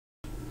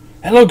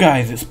Hello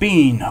guys, it's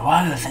been a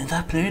while since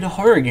I played a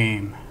horror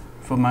game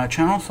for my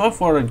channel, so I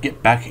thought I'd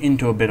get back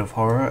into a bit of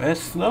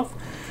horror-esque stuff.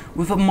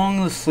 With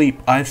Among the Sleep,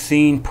 I've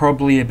seen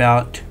probably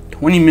about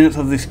 20 minutes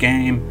of this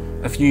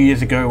game a few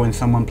years ago when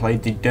someone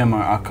played the demo.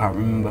 I can't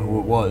remember who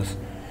it was.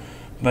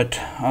 But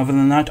other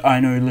than that,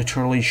 I know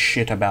literally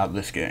shit about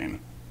this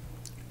game.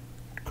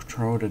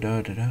 Control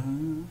da-da-da-da.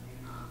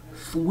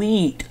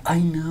 Sweet, I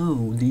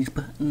know these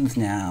buttons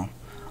now.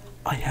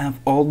 I have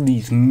all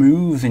these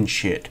moves and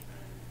shit.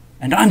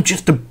 And I'm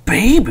just a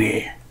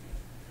baby.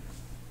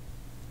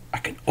 I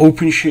can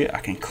open shit, I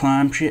can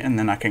climb shit, and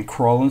then I can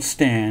crawl and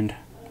stand.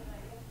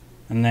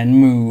 And then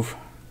move.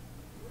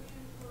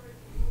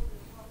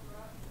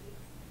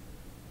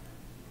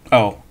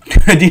 Oh,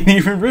 I didn't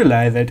even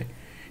realize that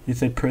it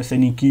said press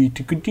any key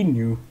to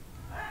continue.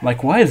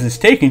 Like, why is this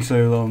taking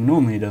so long?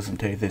 Normally it doesn't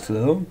take this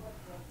long.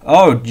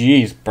 Oh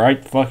jeez,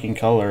 bright fucking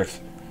colors.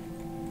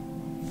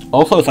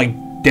 Also, it's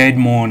like dead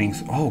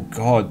mornings. Oh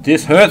god,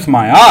 this hurts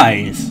my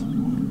eyes.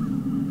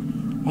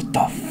 What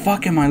the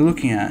fuck am I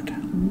looking at?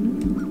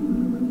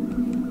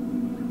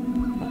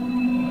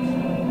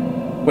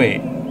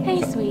 Wait.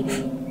 Hey,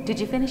 sweetie. Did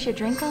you finish your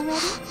drink already?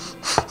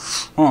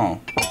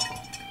 Oh.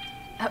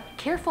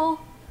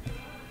 Careful.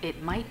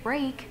 It might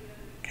break.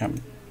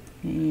 Can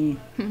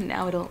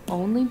Now it'll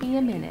only be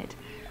a minute.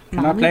 I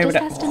Mommy play just with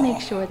that? has to make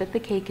sure that the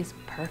cake is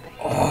perfect.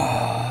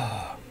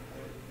 Oh.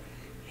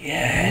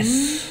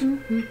 Yes.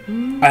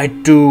 I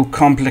do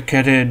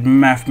complicated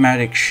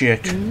mathematic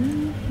shit.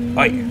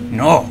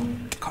 No.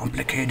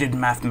 Complicated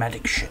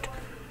mathematic shit.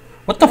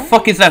 What the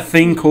fuck is that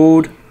thing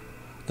called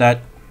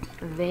that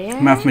There.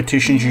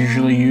 mathematicians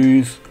usually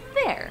use?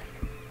 There.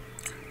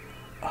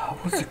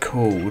 What's it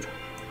called?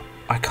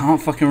 I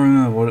can't fucking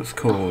remember what it's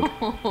called.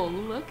 Oh,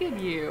 look at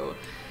you.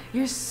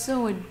 You're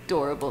so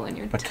adorable in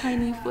your But-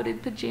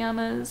 tiny-footed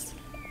pajamas.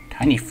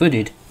 Tiny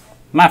footed?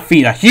 My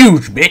feet are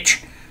huge,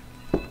 bitch!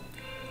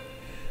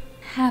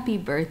 Happy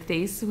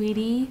birthday,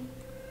 sweetie.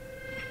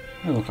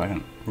 That looks like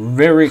a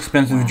very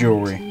expensive Wow,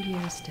 jewelry. 2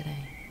 years today.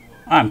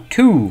 I'm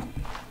 2.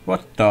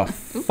 What the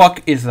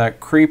fuck is that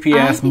creepy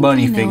ass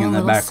bunny thing in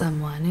the background?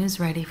 Someone who's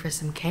ready for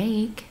some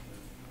cake.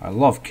 I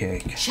love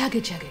cake.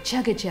 Chugga chugga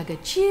chugga chugga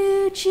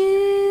choo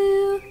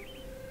choo.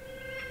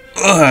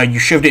 Ugh, you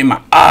shoved it in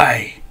my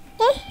eye.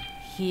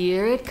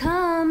 Here it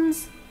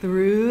comes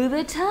through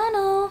the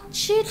tunnel.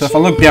 Choo So if I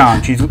look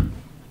down, she's...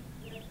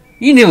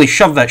 You nearly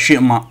shoved that shit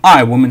in my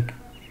eye, woman.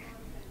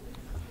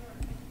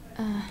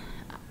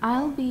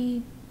 I'll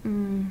be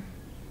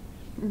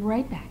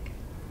right back.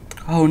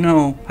 Oh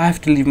no, I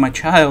have to leave my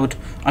child.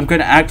 I'm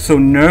gonna act so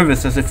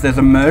nervous as if there's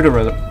a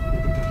murderer.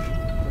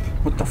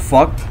 What the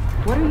fuck?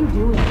 What are you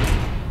doing?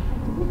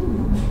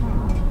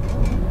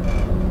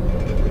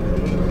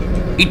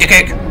 Eat the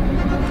cake!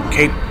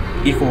 Cake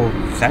equal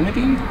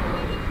sanity?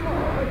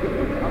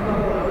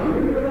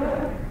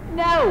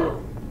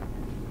 No.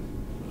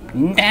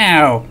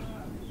 No!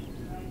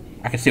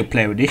 I can still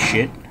play with this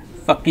shit.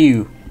 Fuck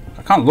you.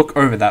 I can't look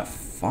over that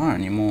far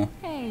anymore.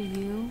 Hey,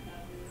 you.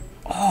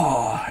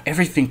 Oh,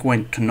 everything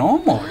went to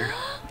normal.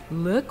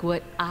 Look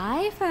what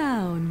I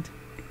found.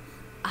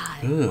 I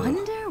Ugh.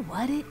 wonder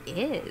what it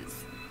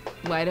is.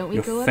 Why don't we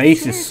Your go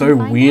face upstairs is so and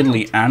find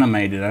weirdly out?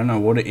 animated. I don't know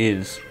what it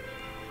is.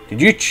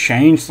 Did you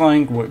change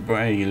something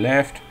where you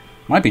left?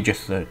 Might be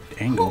just the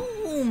angle.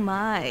 Oh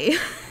my!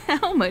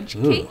 How much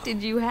Ugh. cake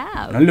did you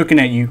have? I'm looking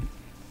at you.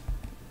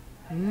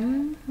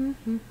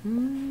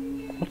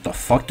 What the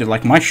fuck did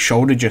my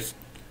shoulder just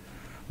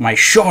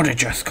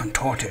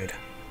contorted?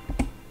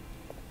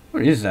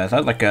 What is that? Is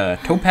that like a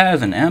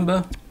topaz and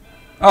amber?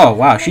 Oh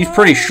wow, she's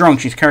pretty strong.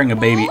 She's carrying a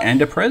baby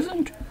and a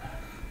present?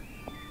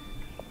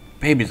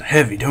 Babies are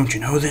heavy, don't you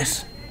know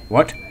this?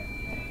 What?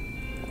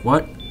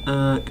 What?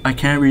 I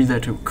can't read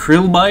that too.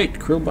 Krillbite?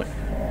 Krillbite?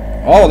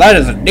 Oh, that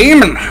is a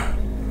demon!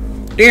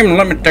 Demon,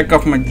 let me take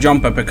off my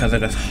jumper because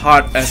it is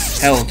hot as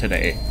hell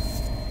today.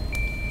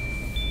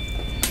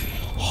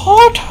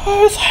 Hot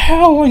as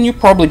hell, and you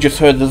probably just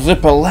heard the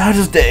zipper loud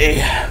as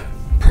day.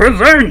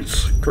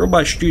 Presents!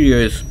 Krillbite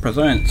Studios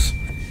presents.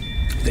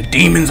 The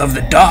demons of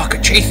the dark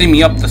are chasing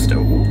me up the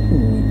stove.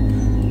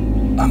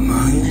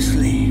 Among the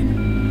Sleep.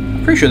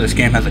 I'm pretty sure this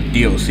game has a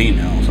DLC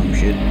now or some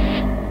shit.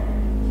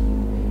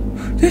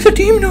 There's a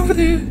demon over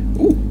there.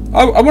 Ooh,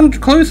 I wanted to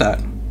close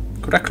that.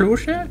 Could I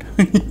close that?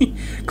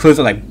 Close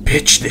it like,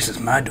 bitch, this is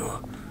my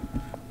door.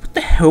 What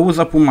the hell was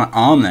up with my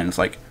arm then? It's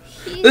like,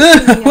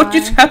 ugh, what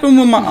just happened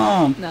with my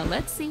arm? Now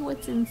let's see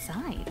what's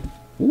inside.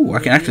 Ooh, I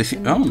can actually see.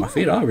 Oh, my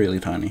feet are really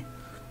tiny.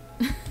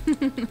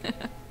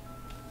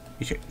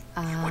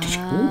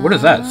 What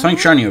is that? Something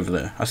shiny over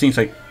there. I seen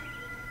something.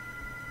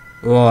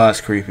 Oh,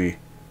 that's creepy.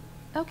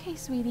 Okay,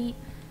 sweetie.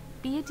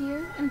 Be a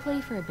dear and play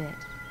for a bit.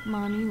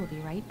 Mommy will be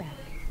right back.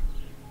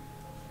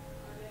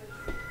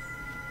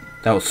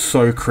 That was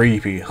so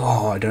creepy.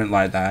 Oh, I don't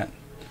like that.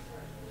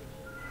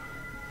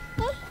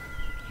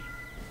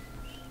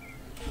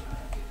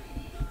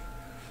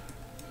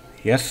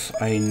 Yes,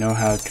 I know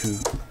how to.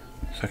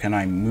 So can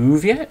I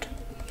move yet?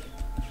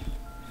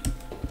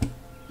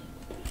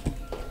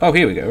 Oh,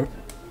 here we go.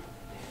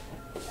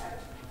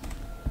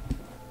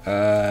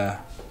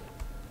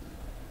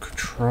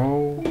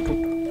 Control.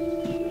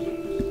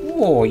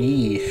 Oh,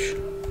 yeesh.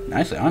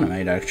 Nicely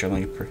animated,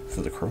 actually,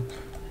 for the crow.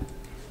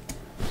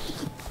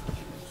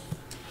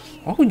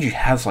 Why would you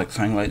have, like,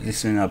 something like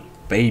this in a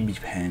baby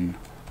pen?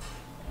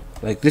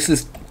 Like, this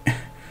is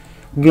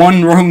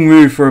one wrong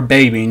move for a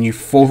baby and you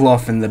fall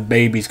off and the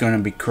baby's gonna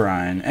be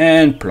crying.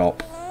 And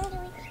plop.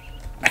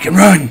 I can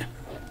run!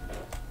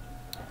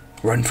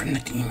 Run from the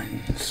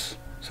demons.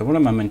 So what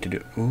am I meant to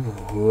do?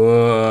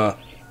 Ooh.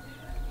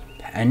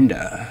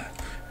 Panda.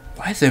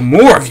 Why is there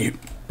more of you?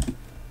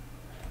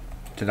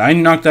 Did I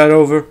knock that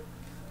over?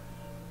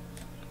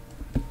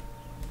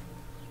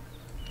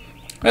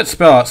 Let's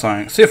spell out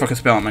something. See if I can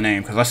spell out my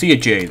name, because I see a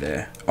J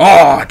there.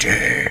 Oh,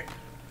 J.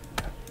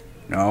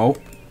 No.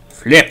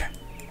 Flip.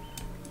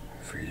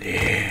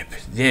 Flip.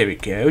 There we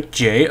go.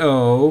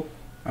 J-O.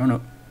 Oh,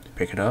 no.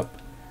 Pick it up.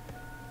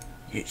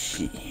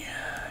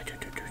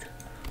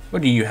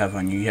 What do you have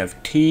on you? You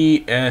have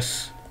T,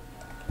 S,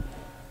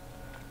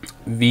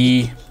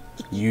 V,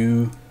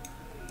 U.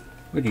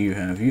 What do you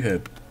have? You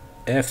have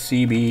F,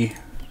 C, B,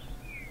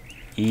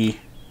 E,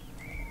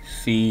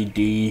 C,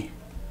 D,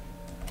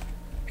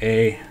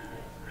 A.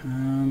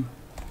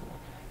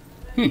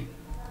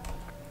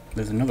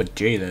 There's another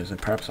J there. Is there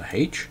perhaps a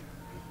H?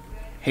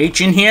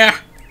 H in here?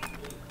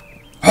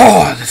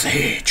 Oh, there's a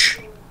H.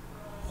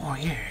 Oh,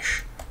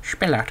 yes.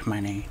 Spell out my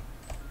name.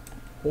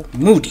 Oh,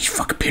 move these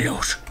fucking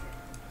pillows.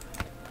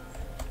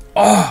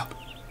 Oh,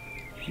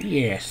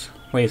 yes.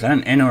 Wait, is that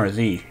an N or a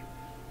Z?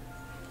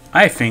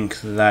 I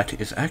think that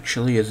is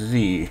actually a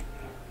Z.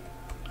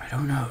 I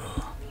don't know.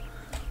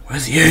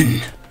 Where's the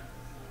N?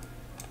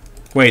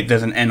 Wait,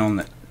 there's an N on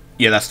that.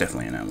 Yeah, that's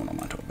definitely an N. What am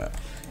I talking about?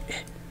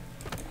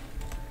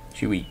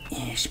 Should we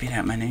spit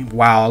out my name?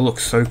 Wow, I look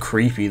so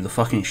creepy. The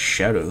fucking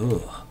shadow.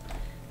 Ugh.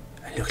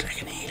 I look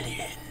like an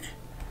alien.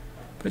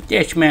 But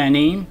that's my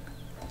name.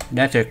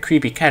 That's a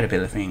creepy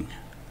caterpillar thing.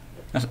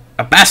 That's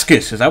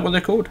Abacus. Is that what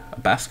they're called?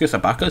 Abacus?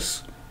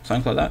 Abacus?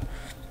 Something like that.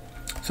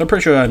 So I'm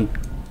pretty sure I'm...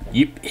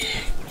 Yep.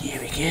 Here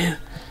we go.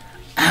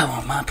 I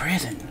want my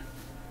present.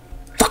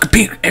 Fucking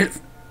big...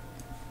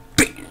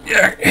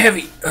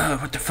 heavy...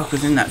 what the fuck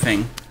was in that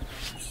thing?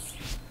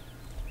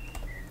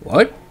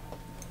 What?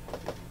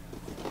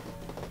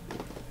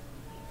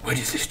 What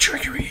is this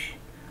trickery?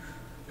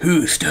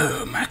 Who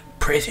stole my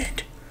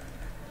present?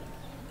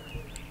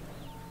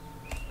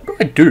 What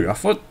do I do? I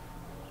thought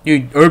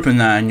you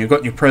opened that and you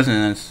got your present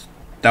and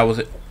that was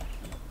it.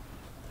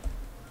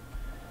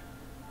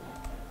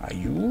 Are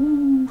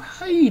you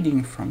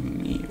hiding from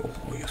me?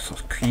 Oh, you're so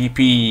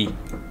creepy.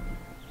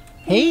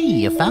 Hey,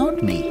 you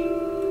found me.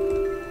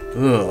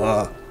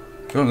 Ugh,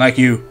 don't like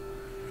you.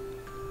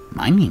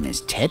 My name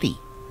is Teddy.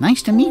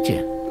 Nice to meet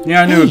you.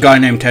 Yeah, I knew a guy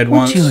named Ted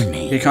once. What's your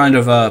name? He kind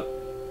of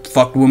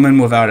fucked woman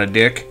without a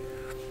dick.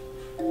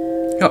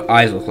 Your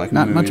eyes look like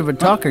Not much of a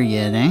talker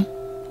yet, eh?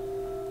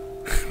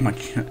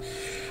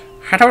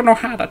 I don't know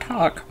how to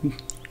talk.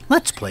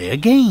 Let's play a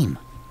game.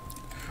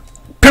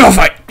 Pillow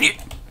fight!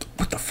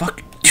 What the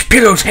fuck? This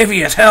pillow's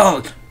heavy as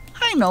hell!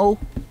 I know.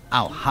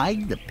 I'll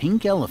hide the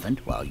pink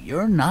elephant while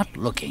you're not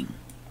looking.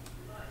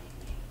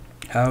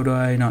 How do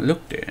I not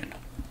look then?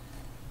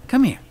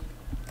 Come here.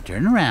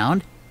 Turn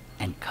around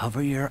and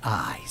cover your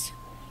eyes.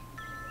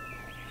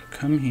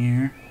 Come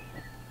here.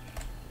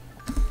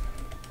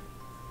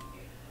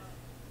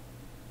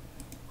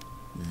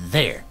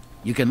 There.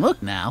 You can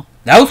look now.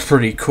 That was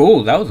pretty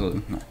cool. That was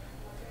a...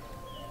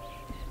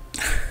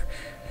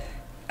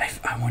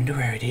 I wonder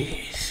where it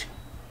is.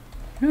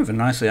 You have a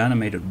nicely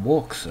animated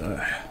walk,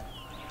 sir.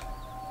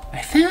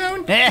 I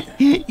found...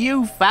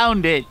 You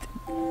found it.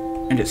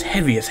 And it's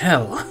heavy as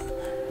hell.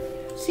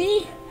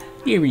 See?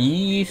 Here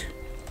he is.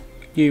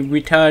 The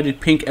retarded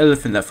pink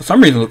elephant that for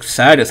some reason looks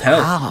sad as hell.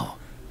 Wow.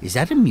 Is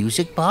that a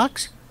music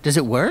box? Does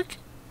it work?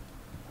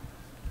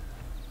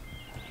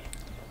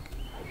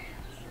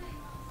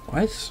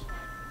 What?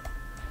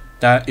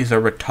 That is a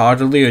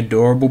retardedly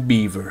adorable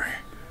beaver.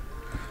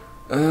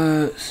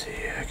 Let's see.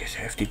 I guess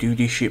I have to do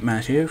this shit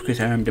myself because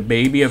I'm the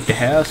baby of the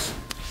house.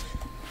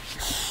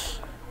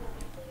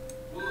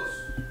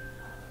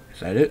 Is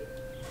that it?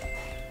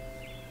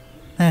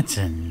 That's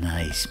a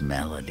nice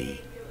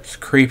melody. It's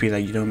creepy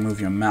that you don't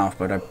move your mouth,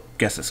 but I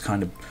guess it's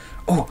kind of...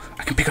 Oh,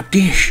 I can pick up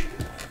dish.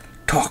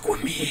 Talk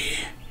with me.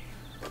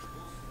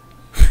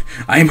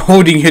 I'm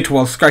holding it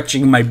while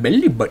scratching my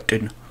belly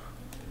button.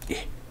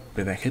 Yeah,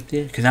 put it back up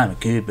there, because I'm a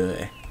good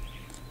boy.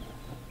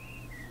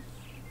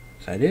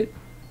 Is that it?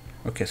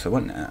 Okay, so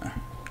what now?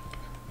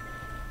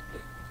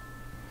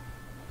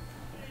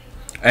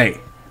 Hey.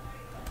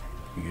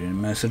 You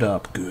didn't mess it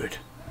up. Good.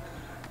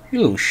 You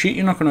little shit,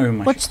 you're not going to open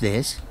my... What's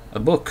this? A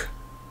book.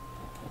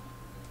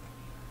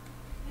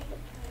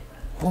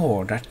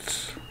 Oh,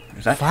 that's...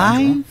 Is that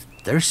 5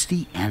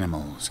 thirsty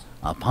animals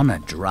upon a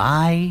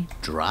dry,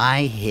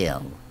 dry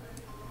hill.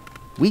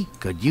 We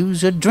could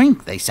use a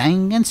drink, they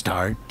sang and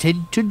started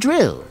to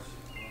drill.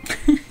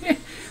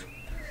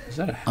 Is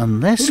that a...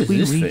 Unless we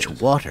this reach thing?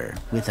 water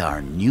with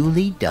our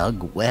newly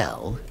dug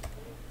well.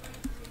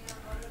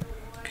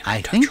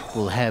 I think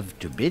we'll have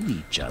to bid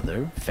each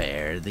other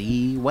fare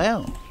thee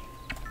well.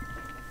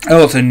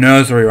 Oh, it's a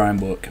nursery rhyme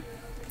book.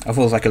 I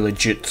thought it was like a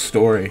legit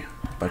story,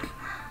 but...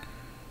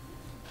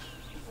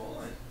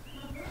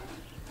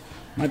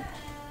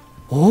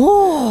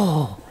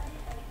 Oh!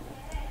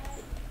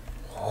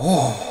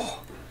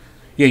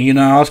 Yeah, you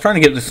know, I was trying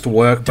to get this to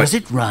work, but... Does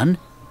it run?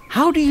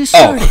 How do you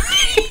start it?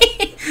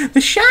 Oh!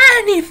 The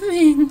shiny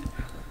thing!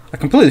 I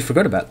completely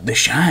forgot about the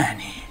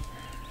shiny.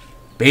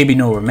 Baby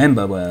no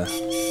remember where.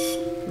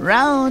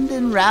 Round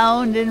and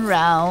round and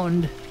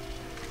round.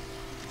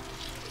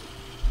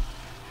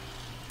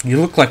 You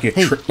look like you're...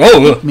 Hey,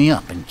 oh! pick me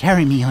up and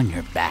carry me on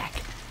your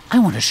back. I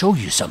want to show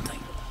you something.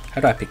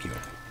 How do I pick you up?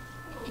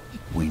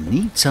 We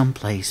need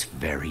someplace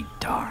very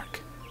dark.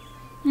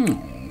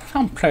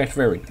 Someplace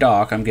very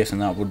dark. I'm guessing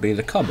that would be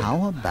the cupboard.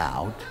 How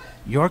about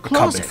your Cupboard,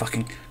 closet?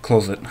 fucking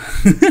closet.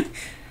 I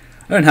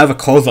don't have a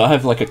closet. I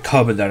have like a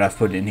cupboard that I've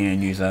put in here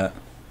and use that.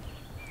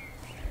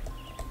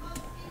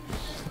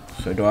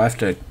 So do I have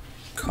to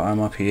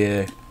climb up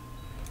here?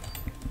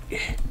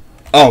 Yeah.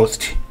 Oh, it's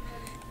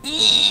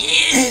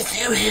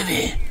so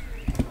heavy.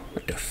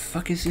 What the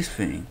fuck is this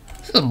thing?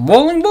 Is this a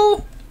bowling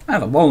ball? I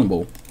have a bowling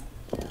ball.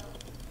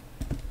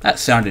 That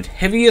sounded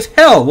heavy as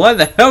hell. Why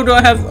the hell do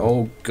I have...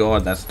 Oh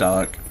god, that's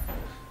dark.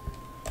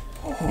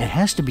 It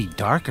has to be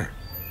darker.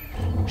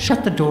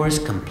 Shut the doors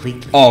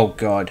completely. Oh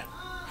god.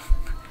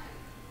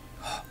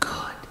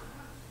 Good.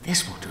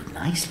 This will do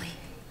nicely.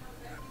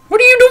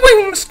 What are you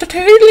doing, Mr.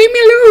 Ted? Leave me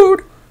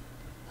alone.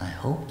 I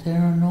hope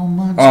there are no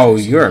monsters. Oh,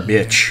 you're a in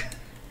here. bitch.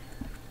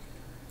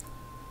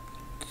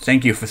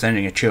 Thank you for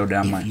sending a chill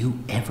down my... If you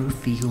ever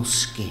feel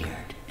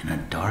scared in a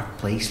dark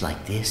place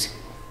like this,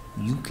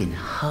 you can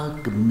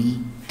hug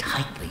me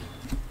tightly.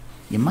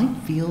 You might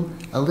feel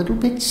a little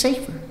bit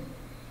safer.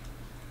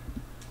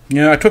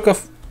 Yeah, I took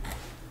off...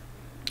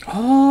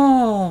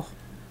 Oh.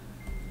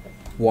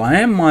 Why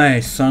am I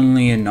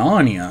suddenly in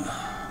Narnia?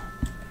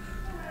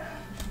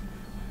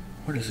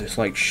 What is this,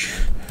 like...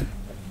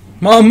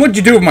 Mom, what'd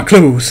you do with my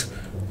clothes?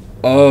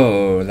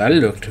 Oh, that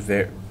looked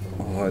very...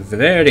 Oh,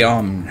 very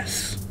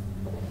ominous.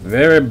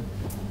 Very...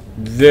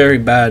 Very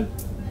bad.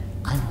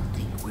 I don't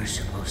think we're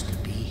supposed to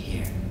be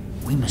here.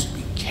 We must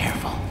be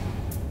careful.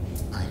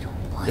 I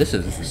don't like This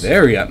is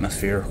very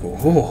atmospherical.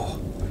 Oh.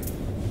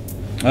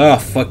 Oh,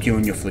 fuck you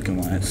and your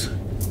flicking lights.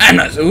 I'm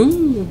not...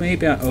 Ooh,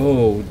 maybe I...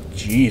 Oh,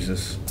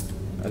 Jesus.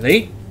 Are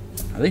they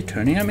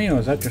turning at me, or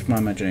is that just my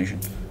imagination?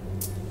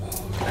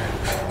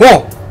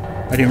 Whoa!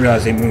 I didn't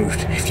realize they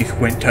moved. If you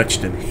went and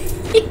touched them.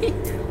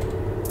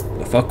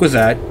 The fuck was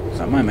that? Is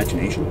that my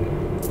imagination?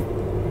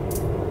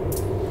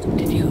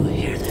 Did you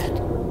hear that?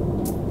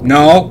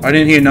 No, I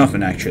didn't hear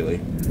nothing, actually.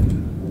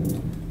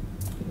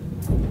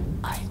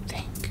 I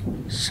think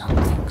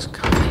something's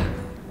coming.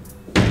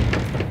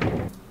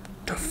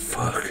 The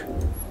fuck?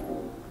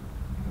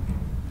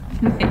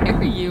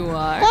 There you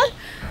are.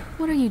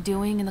 What are you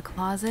doing in the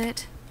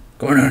closet?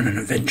 Going on an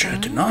adventure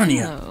to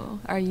Narnia. Oh,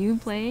 are you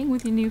playing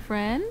with your new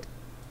friend?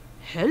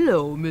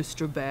 Hello,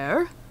 Mr.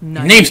 Bear.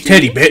 Nice name's to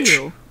Teddy, meet bitch.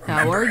 you. How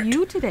Remember are it.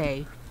 you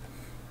today?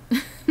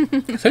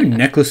 Is that a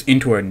necklace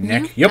into her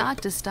neck? You've Yep.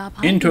 got to stop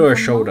hiding Into her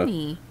from shoulder.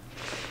 Mommy.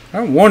 I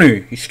don't want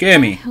to. You scare I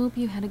me. hope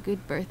you had a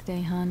good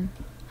birthday, hun.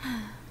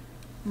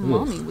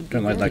 Mommy would be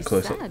don't like very that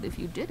close up. sad if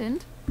you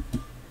didn't.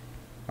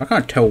 I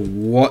can't tell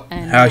what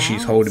And how now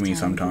she's holding it's me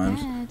time for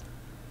sometimes.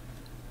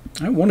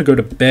 bed. I want to go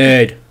to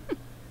bed.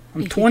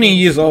 I'm If you 20 go to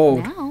years sleep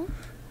old. Now,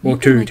 Well, you can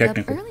 2 wake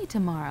technically. up early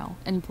tomorrow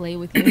and play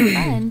with your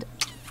friend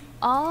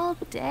all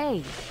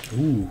day.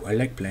 Ooh, I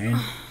like playing.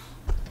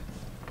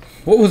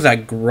 What was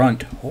that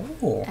grunt?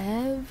 Oh,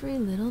 Every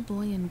little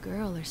boy and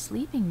girl are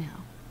sleeping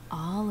now,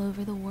 all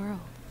over the world.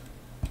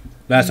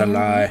 that's a They're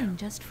lie. waiting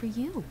just for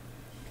you.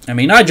 I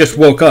mean, I just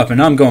woke up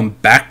and I'm going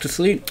back to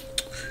sleep.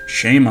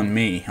 Shame on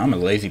me. I'm a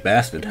lazy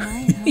bastard. Good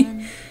night,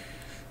 hun.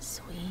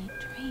 Sweet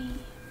dreams.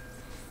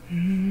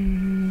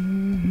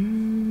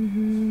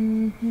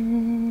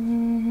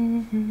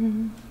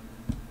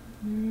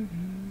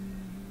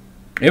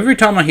 Every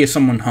time I hear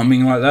someone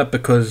humming like that,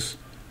 because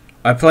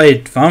I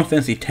played Final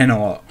Fantasy X a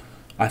lot,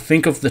 I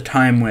think of the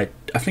time where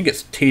I think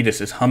it's Tidus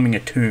is humming a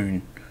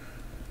tune,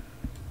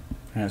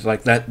 and it's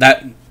like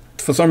that.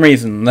 For some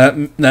reason,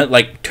 that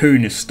like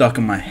tune is stuck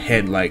in my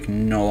head like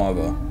no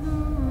other.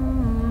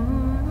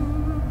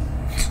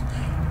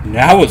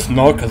 Now it's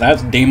not, because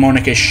that's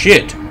demonic as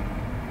shit.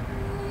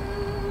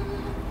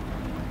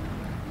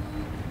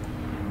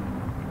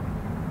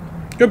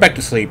 Go back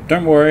to sleep.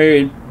 Don't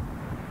worry.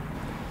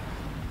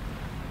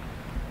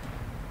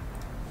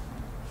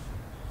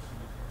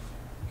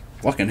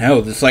 Fucking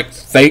hell, this like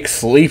fake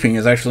sleeping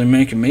is actually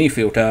making me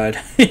feel tired.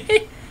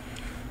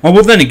 Oh,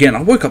 well then again,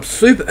 I woke up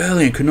super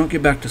early and could not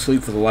get back to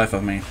sleep for the life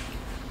of me.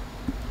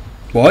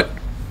 What?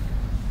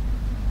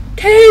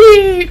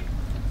 Teddy!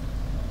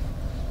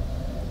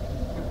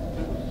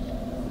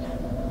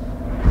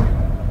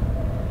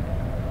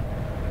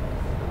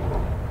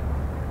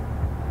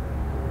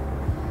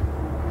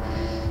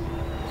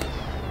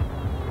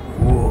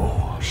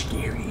 Whoa,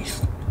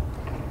 scaries.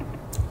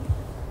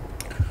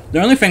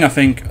 The only thing I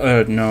think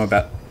know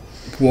about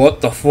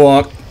What the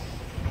fuck?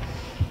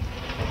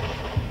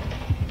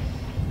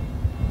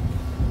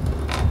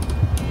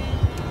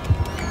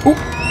 Ooh.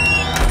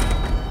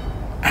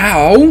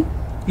 Ow!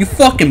 You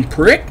fucking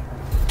prick!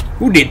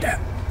 Who did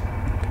that?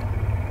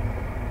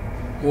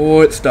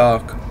 Oh, it's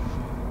dark.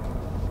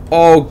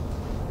 Oh.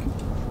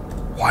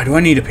 Why do I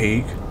need a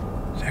peek?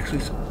 It's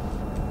actually...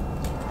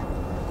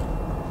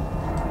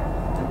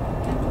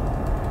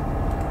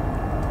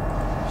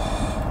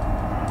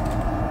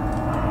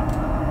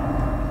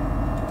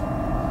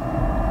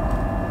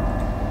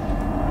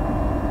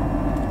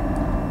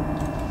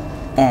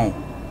 Oh.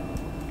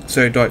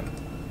 So, do I...